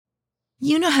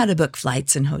You know how to book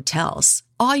flights and hotels.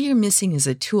 All you're missing is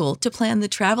a tool to plan the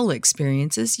travel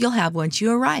experiences you'll have once you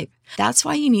arrive. That's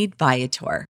why you need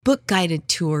Viator. Book guided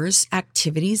tours,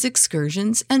 activities,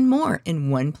 excursions, and more in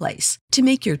one place to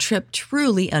make your trip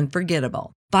truly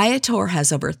unforgettable. Viator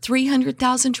has over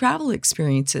 300,000 travel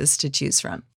experiences to choose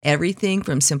from. Everything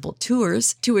from simple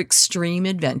tours to extreme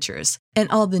adventures and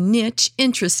all the niche,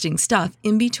 interesting stuff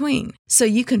in between. So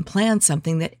you can plan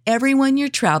something that everyone you're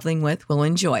traveling with will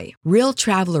enjoy. Real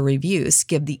traveler reviews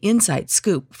give the inside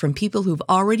scoop from people who've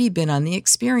already been on the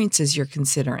experiences you're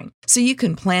considering. So you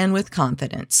can plan with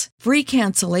confidence. Free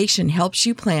cancellation helps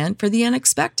you plan for the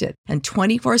unexpected. And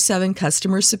 24/7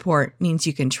 customer support means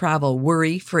you can travel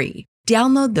worry-free.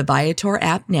 Download the Viator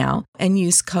app now and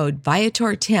use code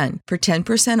Viator10 for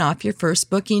 10% off your first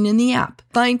booking in the app.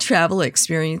 Find travel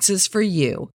experiences for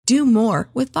you. Do more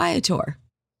with Viator.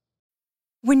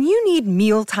 When you need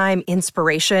mealtime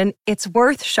inspiration, it's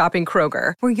worth shopping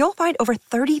Kroger, where you'll find over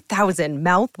 30,000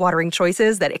 mouth-watering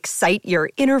choices that excite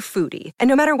your inner foodie. And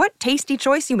no matter what tasty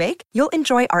choice you make, you'll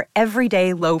enjoy our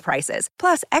everyday low prices,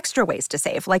 plus extra ways to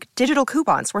save, like digital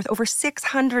coupons worth over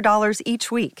 $600 each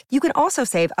week. You can also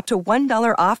save up to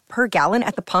 $1 off per gallon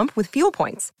at the pump with fuel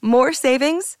points. More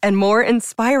savings and more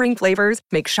inspiring flavors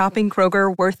make shopping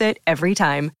Kroger worth it every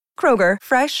time. Kroger,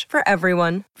 fresh for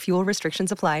everyone. Fuel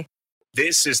restrictions apply.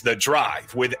 This is The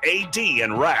Drive with AD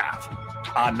and Rav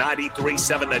on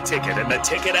 93.7 The Ticket and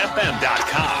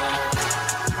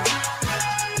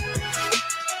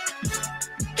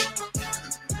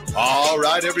theticketfm.com. All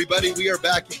right, everybody, we are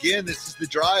back again. This is The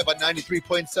Drive on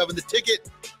 93.7 The Ticket.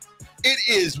 It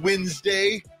is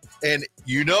Wednesday, and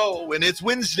you know when it's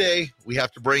Wednesday, we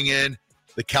have to bring in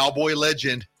the Cowboy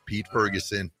legend, Pete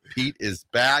Ferguson. Pete is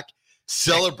back.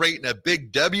 Celebrating a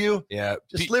big W, just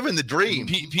Pete, living the dream.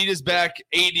 Pete is back.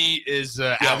 AD is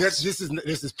out. This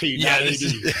is Pete. Yeah, not AD.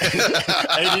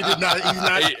 AD did not. He's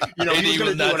not. He's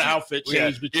going to do an outfit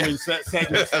change between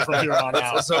segments from here on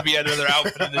out. So he had another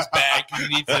outfit in his bag. He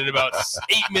needs it in about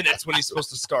 8 minutes when he's supposed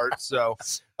to start. So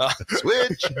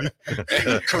switch.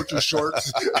 Coach's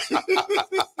shorts.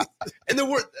 And the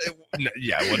word,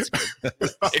 what's good?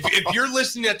 If you're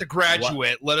listening at the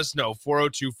Graduate, let us know.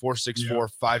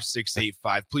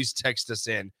 402-464-5685. Please text us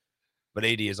in. But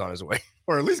AD is on his way.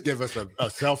 Or at least give us a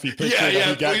selfie picture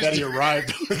that he arrived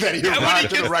to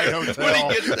the right hotel. When he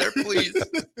gets there, please.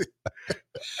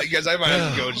 I guess I might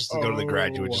have to go just to go to the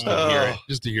Graduate just to hear it.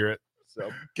 Just to hear it.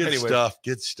 So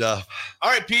Good stuff.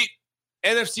 All right, Pete.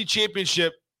 NFC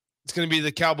Championship. It's going to be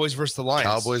the Cowboys versus the Lions.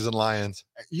 Cowboys and Lions.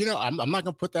 I'm not going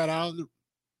to put that out.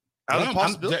 Out of the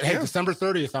possibility. Hey, December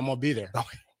 30th, I'm going to be there.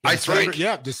 Okay.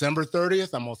 December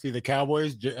 30th, I'm going to see the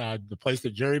Cowboys, the place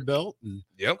that Jerry built, and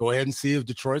go ahead and see if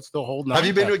Detroit's still holding on. Have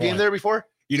you been to a game there before?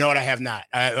 You know what? I have not.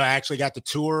 I actually got the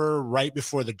tour right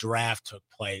before the draft took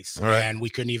place, and we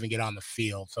couldn't even get on the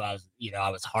field. So I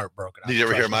was heartbroken. Did you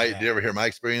ever hear my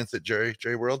experience at Jerry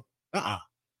World?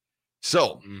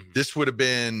 So this would have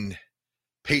been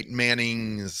Peyton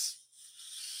Manning's,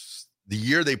 the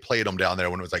year they played them down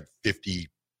there when it was like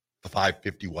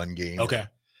 51 games. Okay.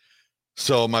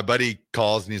 So my buddy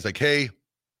calls and he's like, hey,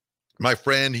 my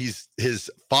friend, his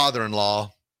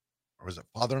father-in-law, or was it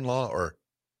father-in-law, or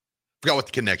I forgot what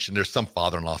the connection. There's some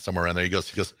father-in-law somewhere around there. He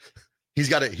goes, he's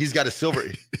got a silver.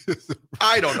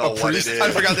 I don't know what it is. I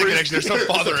forgot the connection. There's some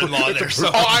father-in-law there.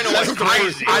 So. Oh, I know. That's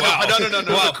crazy.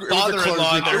 No. Wow,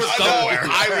 father-in-law there somewhere.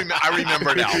 I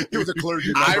remember now. It was a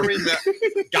clergyman. I remember.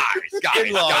 Guys.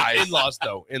 In-laws,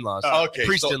 though. In-laws. Okay.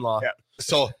 Priest-in-law.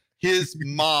 So his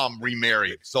mom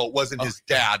remarried. So it wasn't his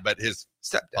dad, but his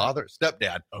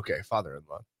stepdad. Okay.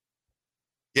 Father-in-law.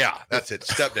 Yeah, that's it.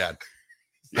 Stepdad.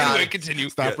 Anyway, continue.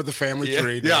 Stop with the family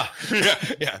tree. Yeah.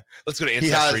 Let's go to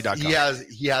Ancestry.com.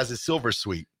 He has a silver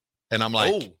suite. And I'm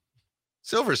like,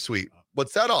 silver suite?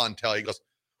 What's that on? He goes,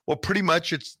 well, pretty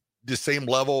much it's the same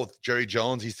level with Jerry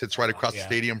Jones. He sits right across the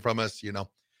stadium from us,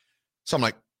 So I'm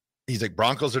like, he's like,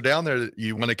 Broncos are down there.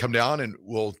 You want to come down and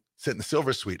we'll sit in the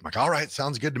silver suite? I'm like, all right,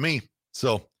 sounds good to me.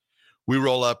 So we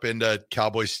roll up into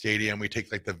Cowboys Stadium. We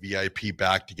take like the VIP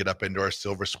back to get up into our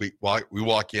silver suite. We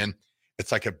walk in.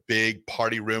 It's like a big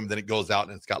party room. Then it goes out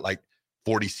and it's got like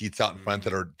 40 seats out in front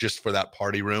that are just for that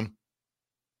party room.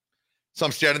 So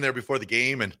I'm standing there before the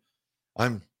game and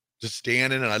I'm just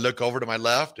standing and I look over to my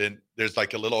left and there's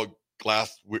like a little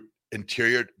glass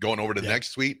interior going over to the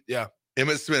next suite. Yeah.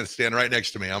 Emmitt Smith standing right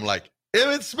next to me. I'm like,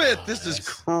 Emmitt Smith, this is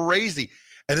crazy.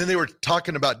 And then they were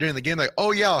talking about during the game, like, oh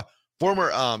yeah,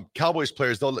 former Cowboys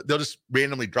players, they'll just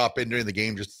randomly drop in during the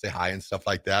game just to say hi and stuff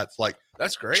like that. It's like,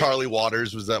 that's great. Charlie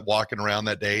Waters was walking around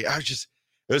that day.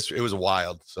 It was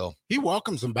wild. So he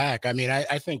welcomes them back. I mean,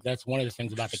 I think that's one of the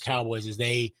things about the Cowboys is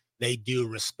they they do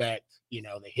respect, you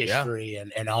know, the history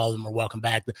and all of them are welcome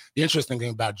back. The interesting thing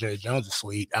about Jerry Jones'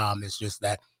 suite is just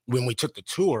that when we took the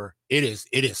tour, it is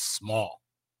small.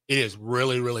 It is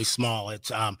really, really small.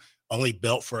 It's only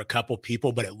built for a couple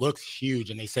people, but it looks huge.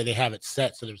 And they say they have it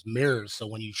set so there's mirrors. So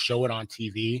when you show it on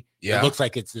TV, it looks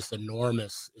like it's this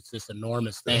enormous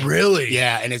thing. Really?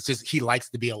 Yeah. And it's just, he likes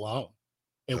to be alone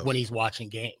when he's watching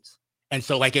games. And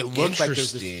so like it looks like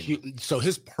there's this huge, so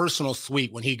his personal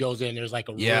suite, when he goes in, there's like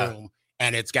a room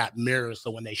and it's got mirrors.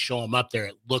 So when they show him up there,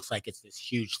 it looks like it's this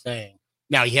huge thing.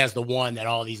 Now he has the one that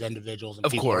all these individuals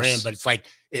and people are in, but it's like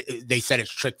they said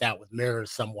it's tricked out with mirrors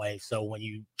some way. So when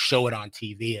you show it on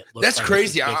TV, it looks that's like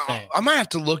crazy. I might have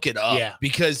to look it up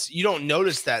because you don't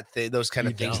notice those kind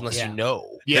of things unless you know.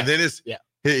 Yeah. And then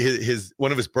his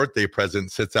one of his birthday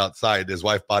presents sits outside. His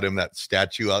wife bought him that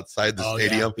statue outside the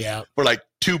stadium for like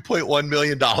 $2.1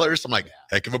 million. I'm like,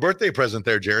 heck of a birthday present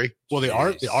there, Jerry. Well, the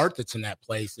art that's in that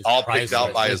place is all picked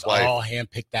out by his wife. All hand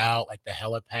picked out, like the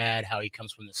helipad, how he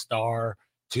comes from the Star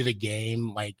to the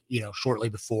game, like, you know, shortly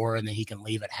before, and then he can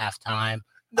leave at halftime.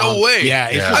 No way. Yeah.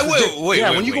 Wait,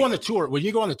 when you go on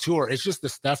the tour, it's just the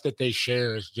stuff that they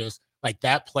share is just like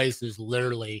that place is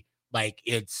literally like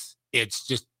it's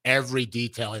just every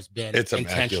detail has been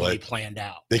intentionally planned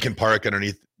out. They can park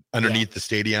underneath the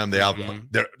stadium. They have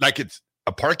they're like it's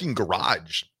a parking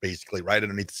garage basically right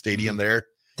underneath the stadium there.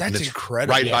 That's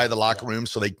incredible. Right by the locker room,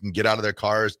 so they can get out of their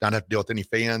cars, not have to deal with any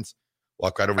fans.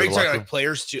 Walk right over to the locker room. Like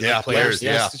players too? Yeah, like players.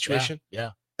 Situation.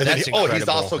 Yeah. And then he's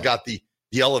also got the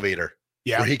elevator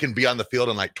where he can be on the field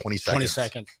in like 20 seconds. 20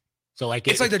 seconds. So like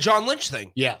it's like the John Lynch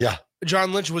thing. Yeah.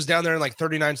 John Lynch was down there in like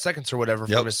 39 seconds or whatever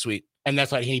from his suite. And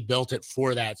that's why he built it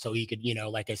for that. So he could, you know,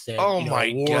 like I said, awards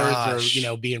or, you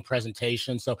know, be in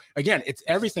presentation. So again,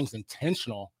 everything's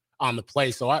intentional on the play.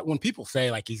 So when people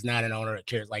say like, he's not an owner that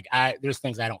cares, like there's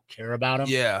things I don't care about him.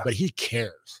 Yeah. But he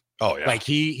cares. Oh yeah. Like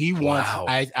he wants,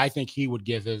 I think he would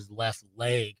give his left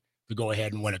leg to go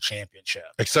ahead and win a championship.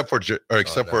 Except for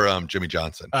Jimmy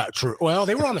Johnson. True. Well,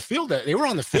 they were on the field. They were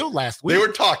on the field last week. They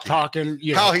were talking.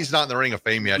 You how know, he's not in the Ring of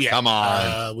Fame yet. Come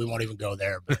on. We won't even go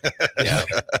there. But.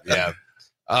 Yeah.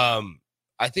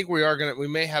 I think we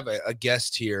may have a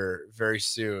guest here very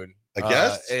soon. A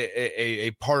guest?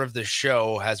 A part of the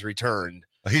show has returned.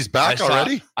 He's back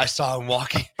already? I saw him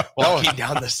walking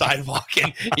down the sidewalk,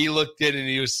 and he looked in and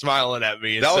he was smiling at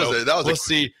me. That was a quick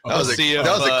speech.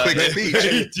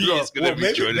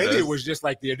 Maybe it was just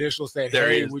like the initial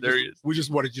saying, we just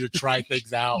wanted you to try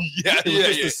things out. Just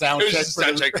a sound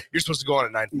check. You're supposed to go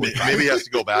on at 9:45. Maybe he has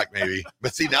to go back, maybe.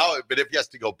 But see but if he has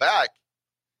to go back,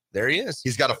 there he is.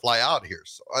 He's got to fly out here.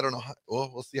 So I don't know.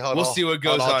 We'll see how see what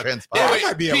goes on. I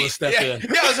might be able to step in.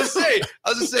 Yeah, I was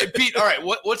gonna say, Pete. All right,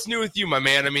 what's new with you, my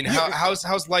man? I mean,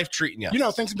 how's life treating you? You know,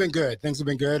 things have been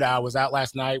good. I was out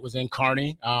last night. Was in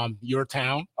Kearney, your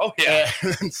town. Oh yeah.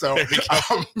 And so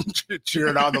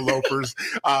cheering on the Lopers.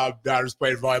 I was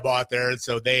playing volleyball out there, and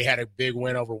so they had a big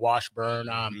win over Washburn.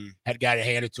 Had got it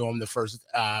handed to them the first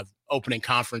opening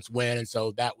conference win, and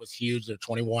so that was huge. They're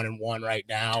 21-1 right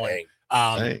now.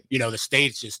 You know, the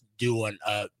state's just doing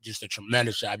just a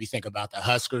tremendous job. You think about the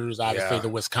Huskers, obviously the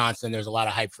Wisconsin, there's a lot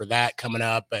of hype for that coming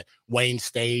up, but Wayne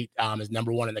State is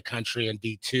number 1 in the country in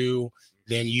D2.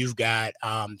 Then you've got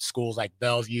schools like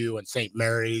Bellevue and St.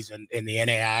 Mary's and in the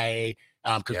NAIA.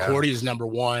 Concordia is number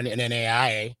 1 in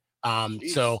NAIA. And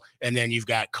then you've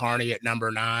got Kearney at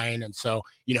number 9. And so,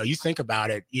 you know, you think about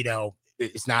it, you know,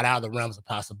 it's not out of the realms of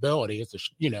possibility. It's a,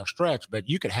 stretch, but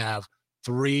you could have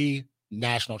 3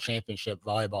 national championship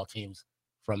volleyball teams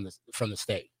from the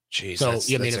state. Jeez, so that's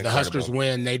if the incredible. Huskers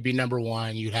win, they'd be number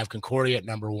 1. You'd have Concordia at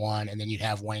number 1, and then you'd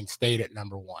have Wayne State at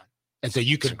number 1. And so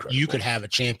you could have a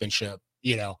championship,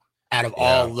 out of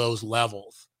all those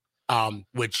levels.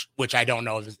 Which I don't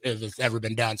know if it's ever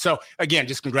been done. So again,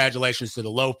 just congratulations to the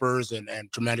Lopers and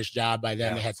tremendous job by them.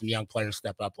 Yeah. They had some young players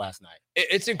step up last night.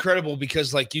 It's incredible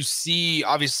because like you see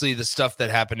obviously the stuff that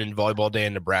happened in Volleyball Day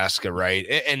in Nebraska, right?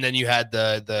 And then you had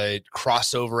the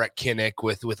crossover at Kinnick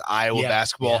with Iowa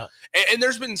basketball. Yeah. And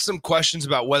there's been some questions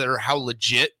about how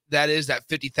legit that is, that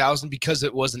 50,000, because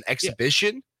it was an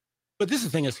exhibition. Yeah. But this is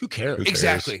the thing is, who cares?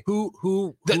 Exactly.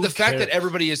 The fact that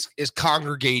everybody is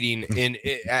congregating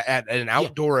at an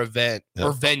outdoor event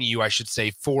or venue, I should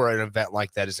say, for an event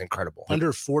like that is incredible.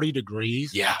 Under 40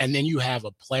 degrees. Yeah. And then you have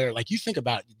a player, like you think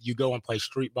about, you go and play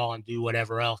street ball and do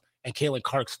whatever else, and Caitlin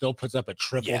Clark still puts up a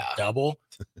triple-double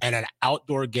and an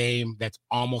outdoor game that's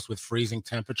almost with freezing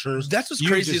temperatures. That's what's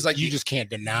crazy is like you just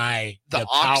can't deny the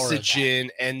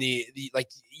oxygen and the like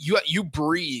you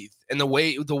breathe. And the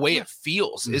way it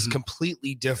feels is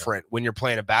completely different when you're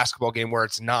playing a basketball game where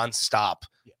it's nonstop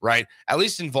right? At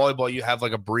least in volleyball, you have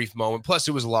like a brief moment. Plus,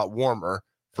 it was a lot warmer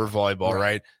for volleyball,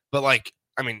 right? But like,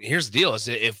 I mean, here's the deal: is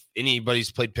if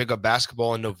anybody's played pickup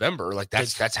basketball in November, like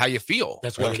that's how you feel.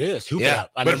 That's what it is.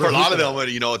 But for a lot of them,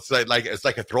 it's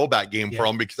like a throwback game for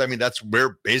them, because I mean that's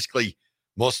where basically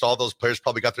most all those players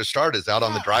probably got their start, is out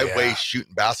on the driveway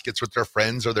shooting baskets with their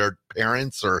friends or their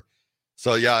parents. Or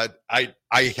so I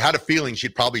had a feeling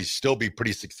she'd probably still be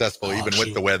pretty successful even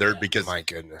with the weather, because my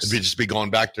goodness, it'd just be going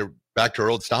back to her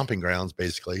old stomping grounds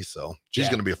basically. So she's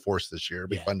going to be a force this year. It'll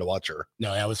be fun to watch her.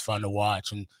 No, that was fun to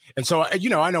watch. And so, I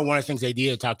know one of the things AD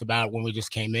had talked about when we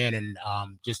just came in, and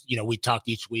we talked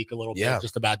each week a little bit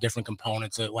just about different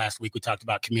components. Last week we talked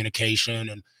about communication,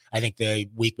 and I think the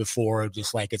week before,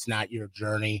 just like, it's not your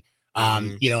journey.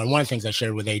 And one of the things I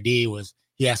shared with AD was,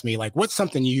 he asked me, like, what's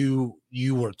something you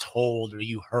were told or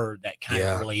you heard that kind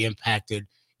of really impacted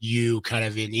you, kind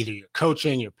of in either your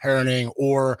coaching, your parenting,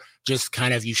 or just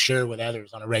kind of you share with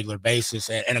others on a regular basis.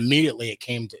 And immediately it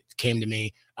came to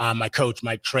me. My coach,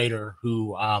 Mike Trader,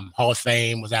 who Hall of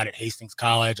Fame, was out at Hastings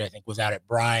College, I think was out at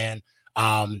Bryan.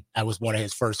 I was one of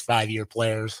his first 5-year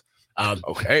players. I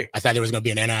thought there was going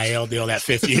to be an NIL deal that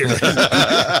 5th year.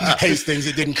 Hastings,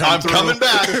 it didn't come through. Coming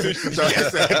back. So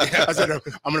I said,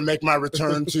 I'm going to make my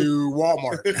return to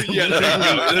Walmart.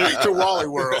 To Wally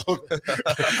World.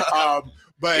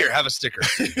 But here, have a sticker.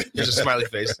 Here's a smiley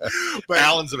face. But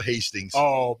Allen's of Hastings.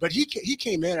 Oh, but he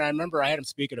came in, and I remember I had him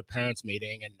speak at a parents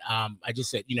meeting, and I just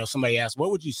said, somebody asked,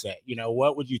 what would you say?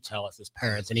 What would you tell us as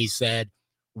parents? And he said,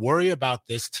 worry about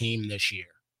this team this year.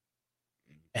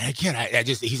 And again,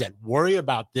 he said, worry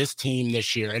about this team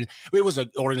this year. And it was an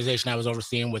organization I was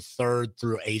overseeing with 3rd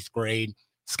through 8th grade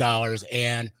scholars.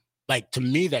 And like, to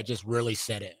me, that just really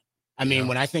set in. I mean,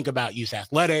 when I think about youth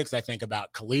athletics, I think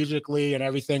about collegiately and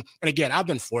everything. And again, I've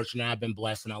been fortunate. I've been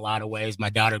blessed in a lot of ways. My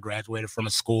daughter graduated from a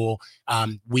school.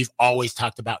 We've always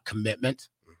talked about commitment.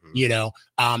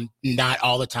 Not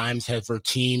all the times have her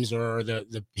teams or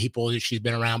the people that she's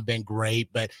been around been great.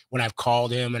 But when I've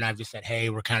called him and I've just said,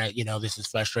 hey, we're kind of, this is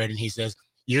frustrating. He says,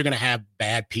 you're going to have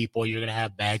bad people. You're going to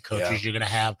have bad coaches. You're going to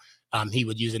have, he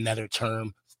would use another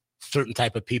term, certain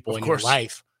type of people in your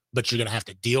life, but you're going to have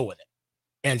to deal with it.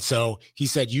 And so he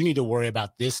said, you need to worry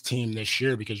about this team this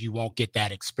year because you won't get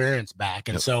that experience back.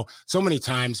 And so many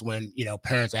times when,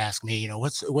 parents ask me,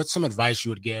 what's some advice you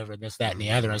would give, or this, that, and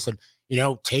the other, I said,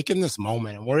 take in this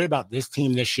moment and worry about this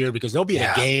team this year, because they'll be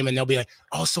at a game and they'll be like,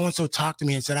 oh, so-and-so talked to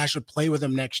me and said I should play with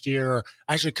them next year, or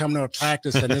I should come to a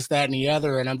practice and this, that, and the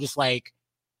other. And I'm just like,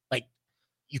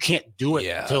 you can't do it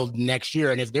until next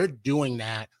year. And if they're doing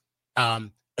that,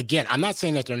 again, I'm not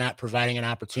saying that they're not providing an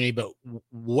opportunity, but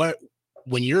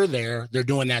when you're there, they're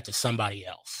doing that to somebody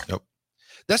else. Yep.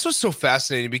 That's what's so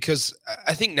fascinating, because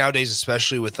I think nowadays,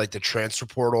 especially with like the transfer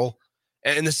portal,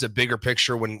 and this is a bigger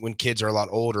picture when kids are a lot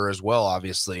older as well,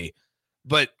 obviously,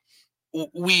 but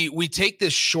we take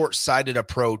this short-sighted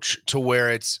approach to where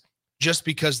it's just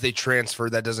because they transfer,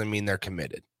 that doesn't mean they're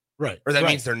committed. Right. Or that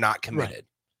means they're not committed. Right.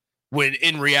 When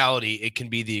in reality, it can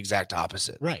be the exact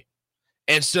opposite. Right.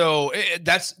 And so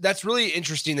that's really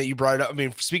interesting that you brought it up. I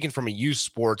mean, speaking from a youth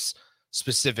sports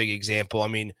specific example, I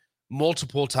mean,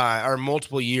 multiple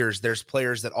years, there's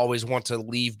players that always want to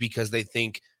leave because they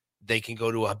think they can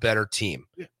go to a better team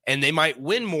and they might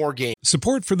win more games.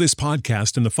 Support for this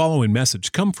podcast and the following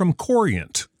message come from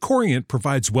Corient. Corient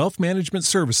provides wealth management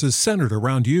services centered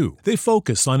around you. They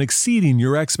focus on exceeding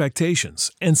your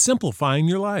expectations and simplifying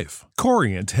your life.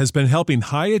 Corient has been helping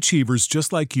high achievers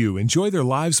just like you enjoy their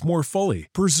lives more fully,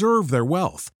 preserve their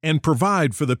wealth, and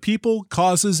provide for the people,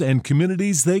 causes, and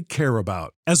communities they care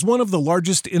about. As one of the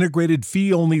largest integrated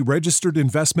fee-only registered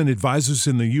investment advisors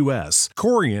in the U.S.,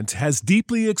 Corient has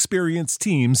deeply experienced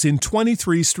teams in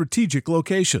 23 strategic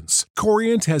locations.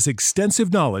 Corient has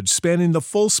extensive knowledge spanning the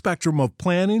full spectrum of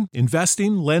planning,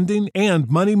 investing, lending, and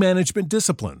money management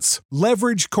disciplines.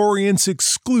 Leverage Corient's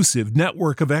exclusive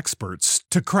network of experts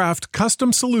to craft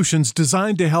custom solutions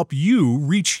designed to help you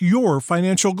reach your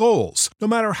financial goals, no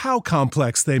matter how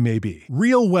complex they may be.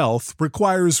 Real wealth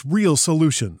requires real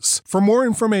solutions. For more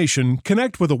information,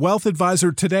 connect with a wealth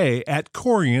advisor today at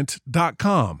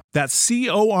Corient.com. That's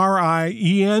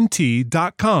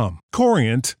Corient.com.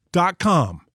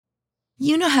 Corient.com.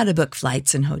 You know how to book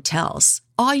flights and hotels.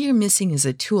 All you're missing is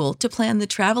a tool to plan the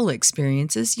travel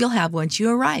experiences you'll have once you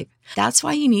arrive. That's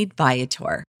why you need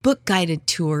Viator. Book guided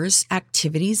tours,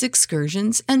 activities,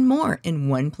 excursions, and more in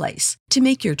one place to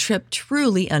make your trip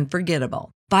truly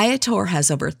unforgettable. Viator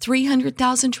has over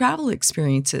 300,000 travel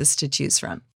experiences to choose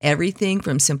from. Everything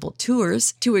from simple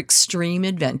tours to extreme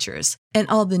adventures and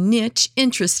all the niche,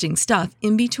 interesting stuff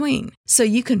in between. So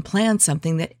you can plan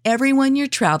something that everyone you're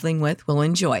traveling with will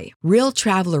enjoy. Real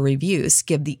traveler reviews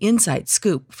give the inside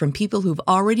scoop from people who've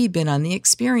already been on the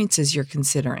experiences you're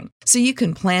considering. So you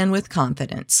can plan with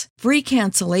confidence. Free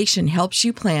cancellation helps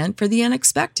you plan for the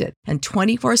unexpected. And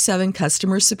 24/7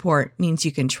 customer support means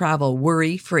you can travel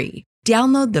worry-free.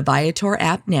 Download the Viator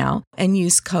app now and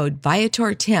use code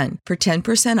Viator10 for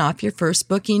 10% off your first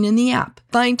booking in the app.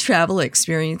 Find travel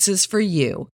experiences for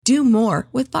you. Do more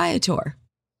with Viator.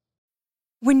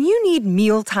 When you need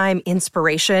mealtime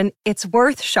inspiration, it's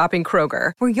worth shopping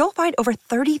Kroger, where you'll find over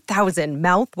 30,000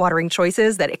 mouth-watering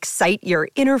choices that excite your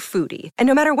inner foodie. And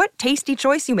no matter what tasty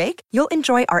choice you make, you'll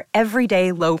enjoy our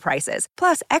everyday low prices,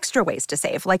 plus extra ways to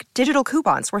save, like digital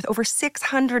coupons worth over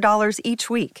 $600 each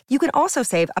week. You can also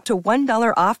save up to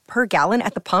 $1 off per gallon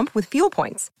at the pump with fuel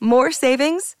points. More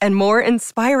savings and more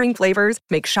inspiring flavors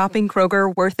make shopping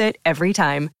Kroger worth it every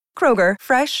time. Kroger,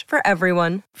 fresh for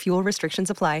everyone. Fuel restrictions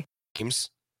apply.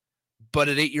 But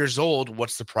at 8 years old,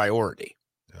 what's the priority?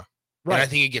 Yeah. Right. And I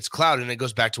think it gets clouded, and it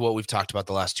goes back to what we've talked about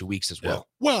the last 2 weeks as well.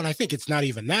 Well, and I think it's not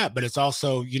even that, but it's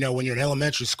also, when you're in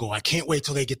elementary school, I can't wait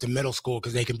till they get to middle school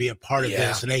because they can be a part of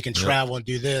this and they can travel and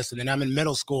do this. And then I'm in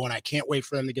middle school and I can't wait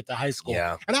for them to get to high school.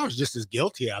 Yeah. And I was just as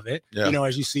guilty of it.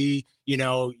 As you see,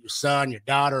 your son, your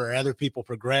daughter, or other people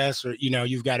progress, or,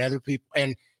 you've got other people,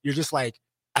 and you're just like,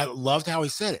 I loved how he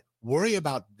said it. Worry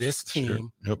about this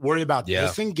team, worry about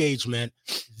this engagement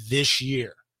this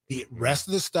year. The rest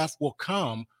of the stuff will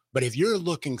come. But if you're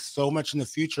looking so much in the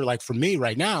future, like for me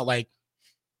right now, like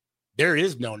there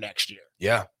is no next year.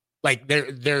 Yeah. Like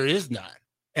there is none.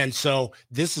 And so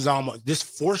this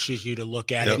forces you to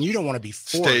look at it, and you don't want to be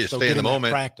forced. Stay in the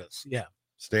moment. Practice. Yeah.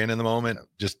 Staying in the moment,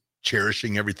 just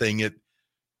cherishing everything.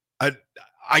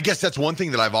 I guess that's one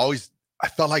thing that I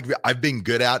felt like I've been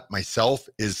good at myself,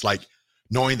 is like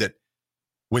knowing that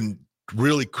when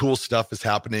really cool stuff is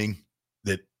happening,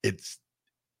 that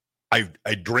I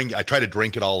try to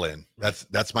drink it all in.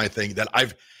 That's my thing. That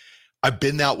I've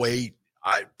been that way.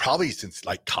 Probably since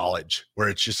like college, where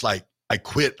it's just like, I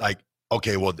quit like,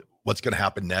 okay, well, what's going to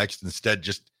happen next? Instead,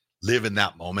 just live in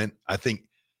that moment. I think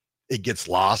it gets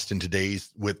lost in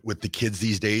today's with the kids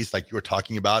these days. Like you were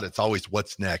talking about, it's always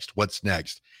what's next?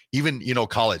 Even,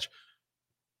 college.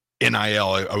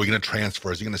 NIL, are we going to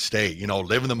transfer? Is he going to stay?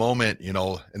 Live in the moment,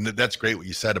 and that's great what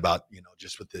you said about,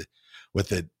 just with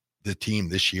the team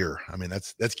this year. I mean,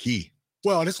 that's key.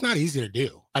 Well, and it's not easy to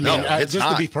do.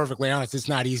 To be perfectly honest, it's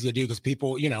not easy to do because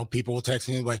people will text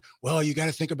me like, well, you got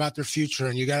to think about their future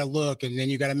and you got to look, and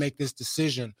then you got to make this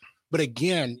decision. But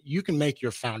again, you can make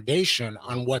your foundation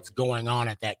on what's going on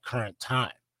at that current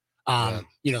time.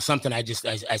 Something I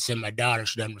send my daughter,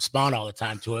 she doesn't respond all the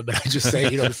time to it, but I just say,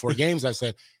 before games, I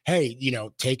said, hey,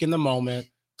 take in the moment,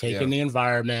 take in the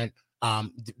environment,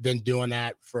 been doing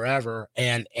that forever,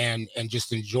 and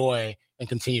just enjoy and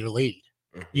continue to lead,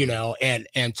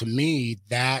 and to me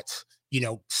that,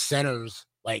 centers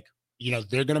like,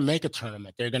 they're going to make a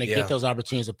tournament, they're going to get those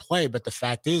opportunities to play. But the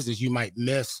fact is you might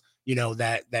miss,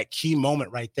 that key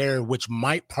moment right there, which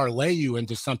might parlay you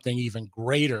into something even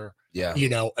greater,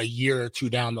 a year or two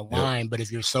down the line. But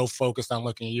if you're so focused on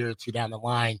looking a year or two down the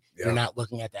line, you're not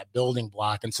looking at that building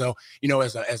block. And so,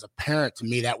 as a parent, to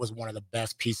me, that was one of the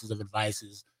best pieces of advice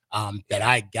that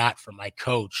I got from my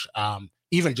coach,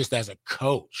 even just as a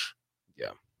coach.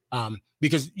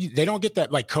 Because they don't get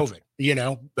that like COVID,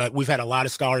 but we've had a lot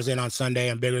of scholars in on Sunday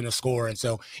and bigger than the score. And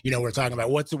so, we're talking about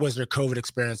what was their COVID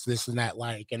experience, this and that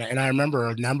like, and I remember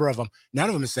a number of them, none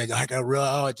of them said like,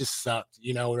 it just sucked,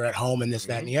 we're at home and this,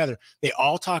 that, and the other. They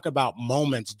all talk about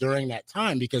moments during that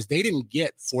time because they didn't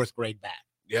get fourth grade back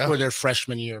or their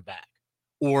freshman year back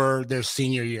or their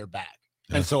senior year back.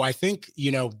 And so I think,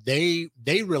 they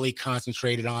really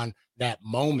concentrated on that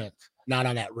moment, not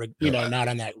on that, not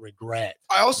on that regret.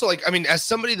 I also as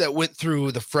somebody that went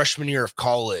through the freshman year of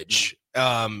college,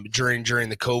 during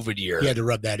the COVID year, you had to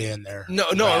rub that in there. No,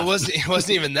 it wasn't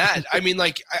even that. I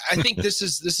think there's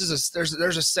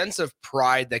a sense of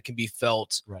pride that can be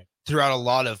felt throughout a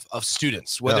lot of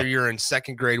students, whether you're in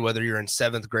second grade, whether you're in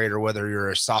seventh grade, or whether you're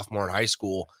a sophomore in high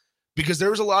school, because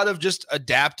there was a lot of just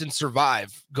adapt and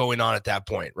survive going on at that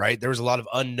point, right? There was a lot of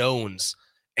unknowns.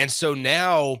 And so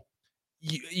now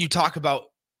you talk about,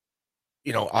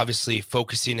 obviously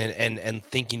focusing and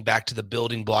thinking back to the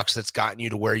building blocks that's gotten you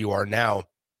to where you are now.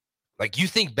 Like you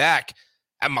think back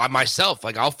at myself,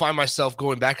 like I'll find myself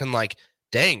going back and like,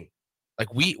 dang,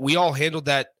 like we all handled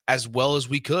that as well as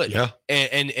we could. Yeah.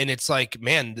 And it's like,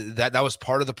 man, that was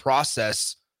part of the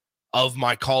process of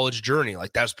my college journey.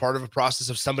 Like that's part of a process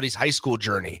of somebody's high school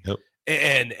journey. Yep.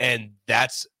 And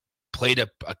that's played a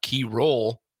key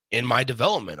role in my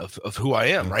development of who I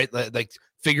am, right? Like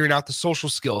figuring out the social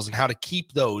skills and how to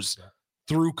keep those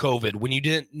through COVID when you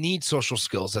didn't need social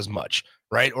skills as much,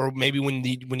 right? Or maybe when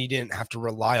you didn't have to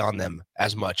rely on them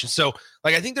as much. And so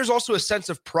like, I think there's also a sense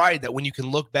of pride that when you can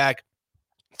look back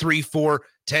 3, 4,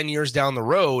 10 years down the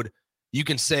road, you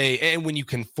can say, and when you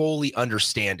can fully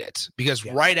understand it, because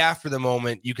right after the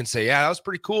moment you can say, yeah, that was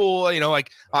pretty cool.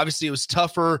 Like obviously it was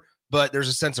tougher, but there's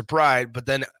a sense of pride. But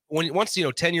then once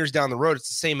 10 years down the road, it's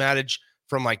the same adage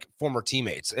from like former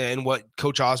teammates and what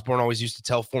Coach Osborne always used to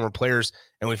tell former players.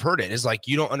 And we've heard it is like,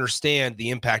 you don't understand the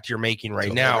impact you're making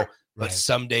right now, but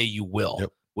someday you will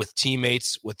with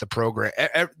teammates, with the program.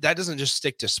 That doesn't just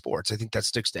stick to sports. I think that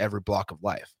sticks to every block of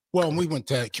life. Well, when we went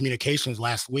to communications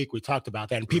last week, we talked about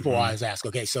that, and people always ask,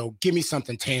 okay, so give me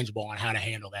something tangible on how to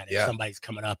handle that. If somebody's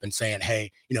coming up and saying,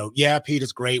 hey, Pete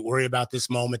is great, worry about this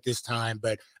moment, this time,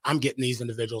 but I'm getting these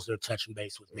individuals that are touching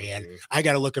base with me, and I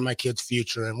got to look at my kid's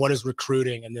future and what is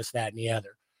recruiting and this, that, and the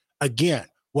other. Again,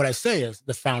 what I say is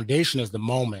the foundation is the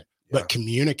moment, but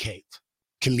communicate.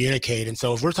 And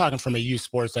so if we're talking from a youth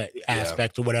sports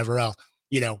aspect or whatever else,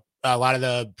 a lot of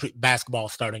the basketball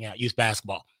starting out, youth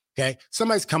basketball. Okay.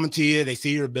 Somebody's coming to you. They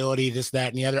see your ability, this, that,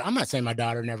 and the other. I'm not saying my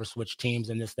daughter never switched teams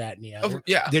and this, that, and the other.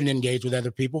 Didn't engage with other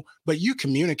people, but you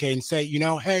communicate and say,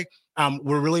 hey,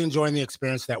 we're really enjoying the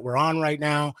experience that we're on right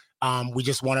now. We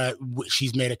just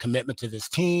she's made a commitment to this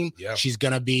team. Yeah. She's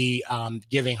going to be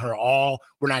giving her all.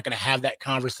 We're not going to have that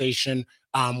conversation.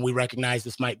 We recognize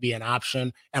this might be an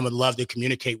option and would love to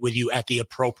communicate with you at the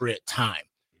appropriate time.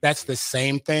 That's the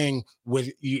same thing with,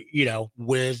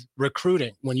 with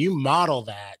recruiting. When you model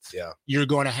that, you're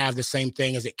going to have the same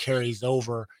thing as it carries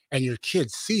over, and your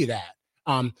kids see that.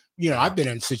 I've been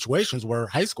in situations where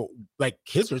high school, like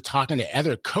kids are talking to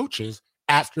other coaches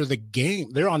after the game.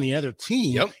 They're on the other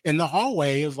team in the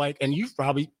hallway of like, and you've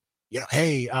probably,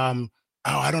 hey,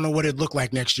 I don't know what it'd look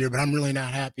like next year, but I'm really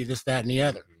not happy, this, that, and the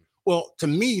other. Well, to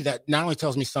me, that not only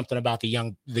tells me something about the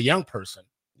young person,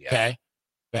 okay,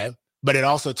 but it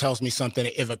also tells me something.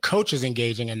 If a coach is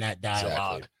engaging in that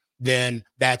dialogue, then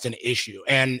that's an issue.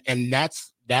 And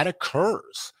that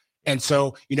occurs. And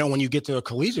so, when you get to a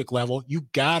collegiate level, you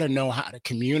got to know how to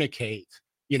communicate.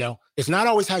 It's not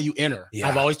always how you enter. Yeah.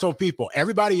 I've always told people,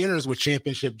 everybody enters with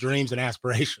championship dreams and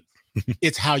aspirations.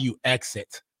 It's how you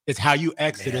exit. It's how you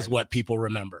exit is what people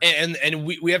remember. And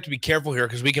we have to be careful here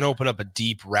because we can open up a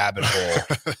deep rabbit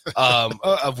hole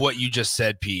of what you just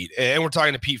said, Pete. And we're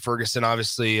talking to Pete Ferguson,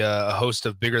 obviously a host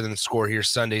of Bigger Than the Score here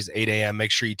Sundays, 8 a.m.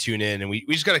 Make sure you tune in. And we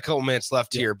just got a couple minutes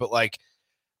left here. But like,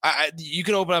 you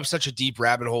can open up such a deep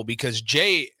rabbit hole because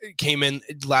Jay came in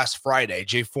last Friday,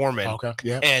 Jay Foreman. Okay.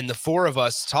 Yeah. And the four of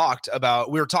us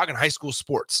we were talking high school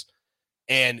sports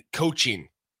and coaching,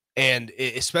 and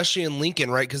especially in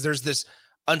Lincoln, right? Because there's this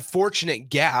unfortunate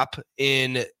gap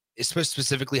in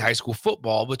specifically high school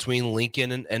football between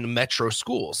Lincoln and metro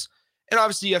schools. And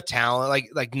obviously you have talent,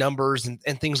 like numbers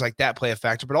and things like that play a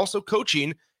factor, but also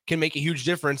coaching can make a huge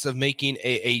difference of making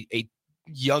a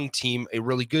young team a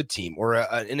really good team, or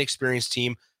an inexperienced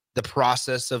team, the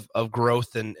process of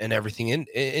growth and everything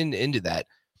into that.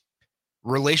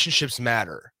 Relationships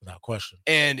matter. Without question.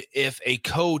 And if a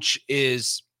coach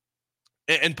is,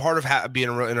 and part of being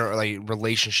in a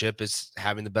relationship is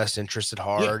having the best interest at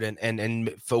heart,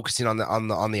 and focusing on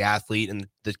the athlete and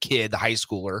the kid, the high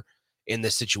schooler in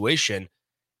this situation,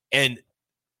 and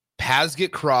paths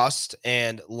get crossed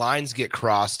and lines get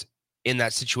crossed in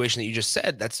that situation that you just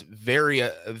said. That's very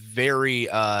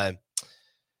often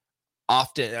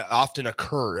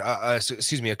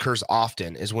occurs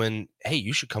often is when, hey,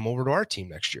 you should come over to our team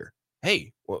next year.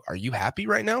 Hey, well, are you happy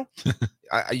right now?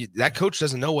 That coach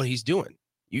doesn't know what he's doing.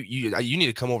 You need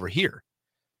to come over here.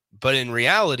 But in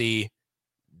reality,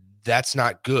 that's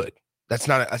not good. That's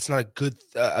not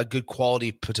a good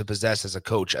quality to possess as a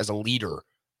coach, as a leader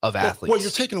of athletes. Well,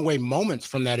 you're taking away moments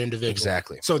from that individual.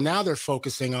 Exactly. So now they're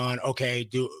focusing on, okay,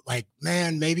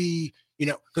 maybe,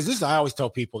 because I always tell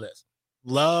people this: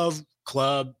 love,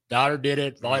 club, daughter did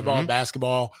it, volleyball,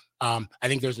 basketball. I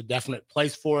think there's a definite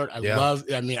place for it. I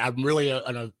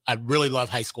really love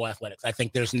high school athletics. I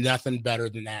think there's nothing better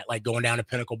than that. Like going down to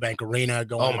Pinnacle Bank Arena,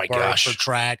 going to Burke for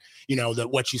track,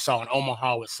 what you saw in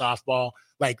Omaha with softball,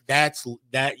 like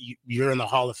you're in the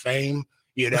Hall of Fame.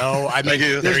 I mean,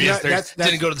 there he is.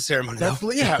 Didn't go to the ceremony. But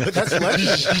that's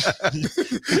legend.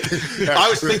 I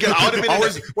was thinking,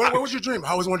 what was your dream? I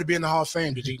always wanted to be in the Hall of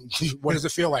Fame. What does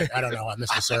it feel like? I don't know. I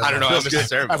missed the ceremony. I don't know. I missed the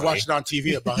ceremony. I've watched it on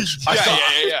TV a bunch.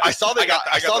 I saw they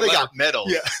got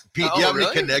medals. Yeah. Pete, do you have any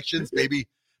connections? Maybe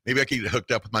Maybe I could get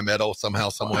hooked up with my medal somehow,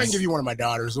 some way. I can give you one of my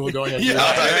daughters. We'll go ahead.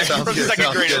 Sounds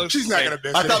good. She's not going to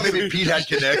miss I thought maybe Pete had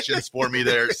connections for me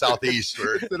there Southeast.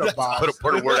 Or put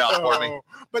a word out for me.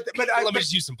 But let me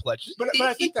just use some pledges. But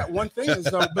I think that one thing is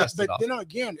though. But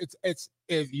again, it's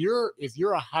if you're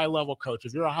a high level coach,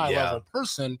 if you're a high level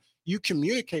person, you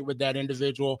communicate with that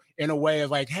individual in a way of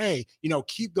like, hey,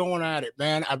 keep going at it,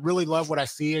 man. I really love what I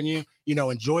see in you.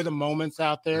 Enjoy the moments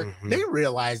out there. Mm-hmm. They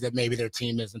realize that maybe their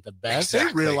team isn't the best.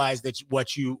 Exactly. They realize that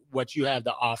what you have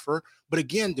to offer. But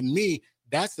again, to me,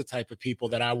 that's the type of people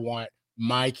that I want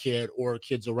my kid or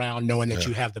kids around, knowing that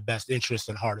you have the best interest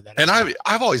and heart of that. And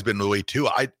I've always been the way too.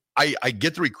 I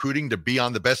get the recruiting to be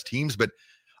on the best teams, but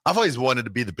I've always wanted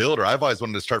to be the builder. I've always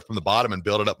wanted to start from the bottom and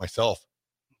build it up myself.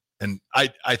 And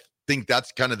I think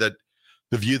that's kind of the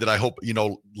view that I hope,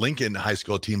 Lincoln high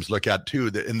school teams look at too,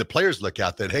 and the players look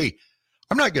at that. Hey,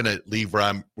 I'm not going to leave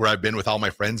where I've been with all my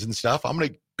friends and stuff. I'm going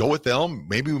to go with them.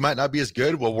 Maybe we might not be as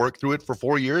good. We'll work through it for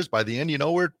 4 years. By the end,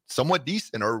 we're somewhat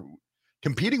decent or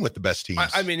competing with the best teams.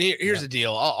 I mean, here's the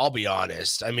deal. I'll be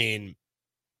honest. I mean,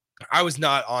 I was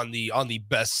not on the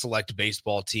best select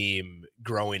baseball team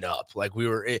growing up. Like we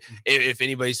were, if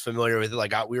anybody's familiar with it,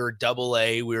 like we were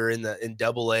AA. We were in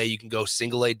AA. You can go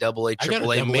single A, double A,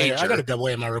 triple A, major. I got a AA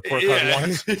in my report card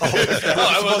once.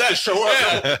 I was that show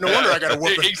up. Yeah. No wonder I got a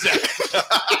whooping. Exactly.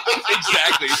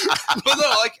 Exactly. But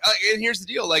no, and here's the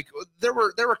deal. Like there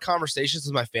were conversations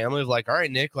with my family of like, all right,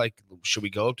 Nick, like, should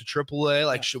we go up to AAA?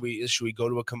 Like, should we go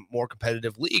to a more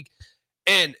competitive league?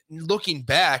 And looking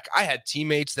back, I had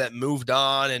teammates that moved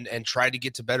on and tried to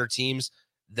get to better teams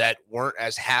that weren't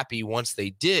as happy once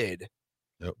they did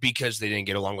because they didn't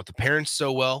get along with the parents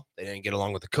so well. They didn't get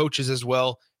along with the coaches as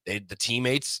well. The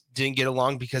teammates didn't get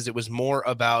along because it was more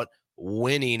about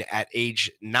winning at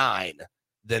age 9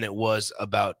 than it was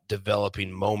about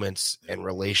developing moments and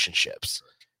relationships.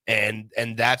 And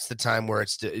that's the time where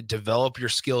it's to develop your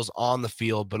skills on the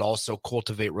field, but also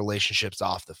cultivate relationships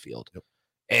off the field. Yep.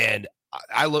 And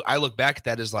I look back at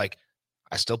that as like,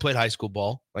 I still played high school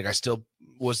ball. Like I still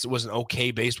was an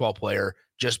okay baseball player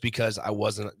just because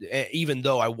even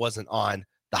though I wasn't on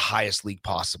the highest league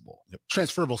possible.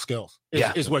 Transferable skills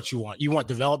is what you want. You want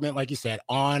development, like you said,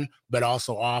 on, but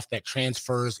also off, that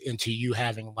transfers into you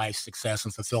having life success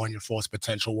and fulfilling your fullest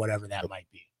potential, whatever that might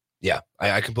be. Yeah,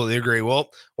 I completely agree.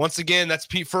 Well, once again, that's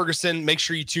Pete Ferguson. Make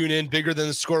sure you tune in. Bigger Than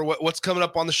the Score. What's coming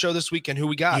up on the show this weekend? Who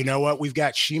we got? You know what? We've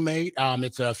got She Mate.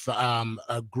 It's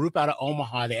a group out of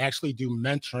Omaha. They actually do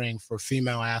mentoring for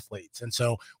female athletes. And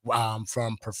so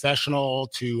from professional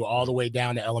to all the way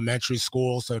down to elementary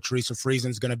school. So Teresa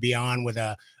Friesen's going to be on with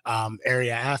a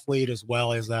area athlete as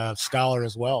well as a scholar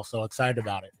as well. So excited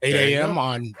about it. 8 a.m.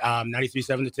 on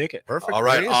 93.7 The Ticket. Perfect. All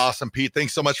right. Awesome, Pete.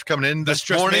 Thanks so much for coming in this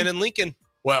morning. Man in Lincoln.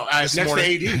 Well, next to AD.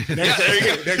 There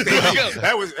you go.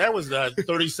 That was a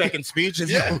 30-second speech. If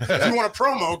you want a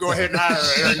promo, go ahead and hire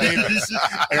Aaron Davis.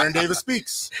 Aaron Davis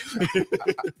speaks.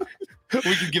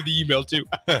 We can give the email too.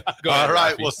 All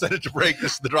right, we'll send it to break.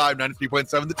 This is The Drive,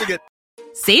 93.7 The Ticket.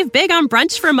 Save big on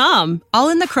brunch for mom, all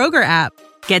in the Kroger app.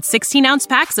 Get 16-ounce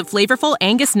packs of flavorful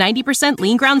Angus 90%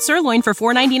 lean ground sirloin for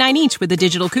 $4.99 each with a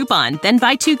digital coupon. Then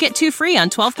buy 2, get 2 free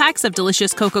on 12 packs of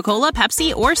delicious Coca-Cola,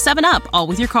 Pepsi, or 7-Up, all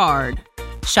with your card.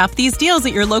 Shop these deals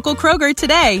at your local Kroger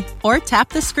today, or tap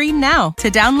the screen now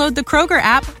to download the Kroger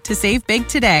app to save big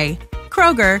today.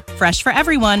 Kroger, fresh for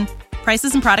everyone.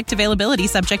 Prices and product availability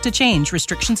subject to change.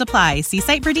 Restrictions apply. See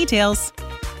site for details.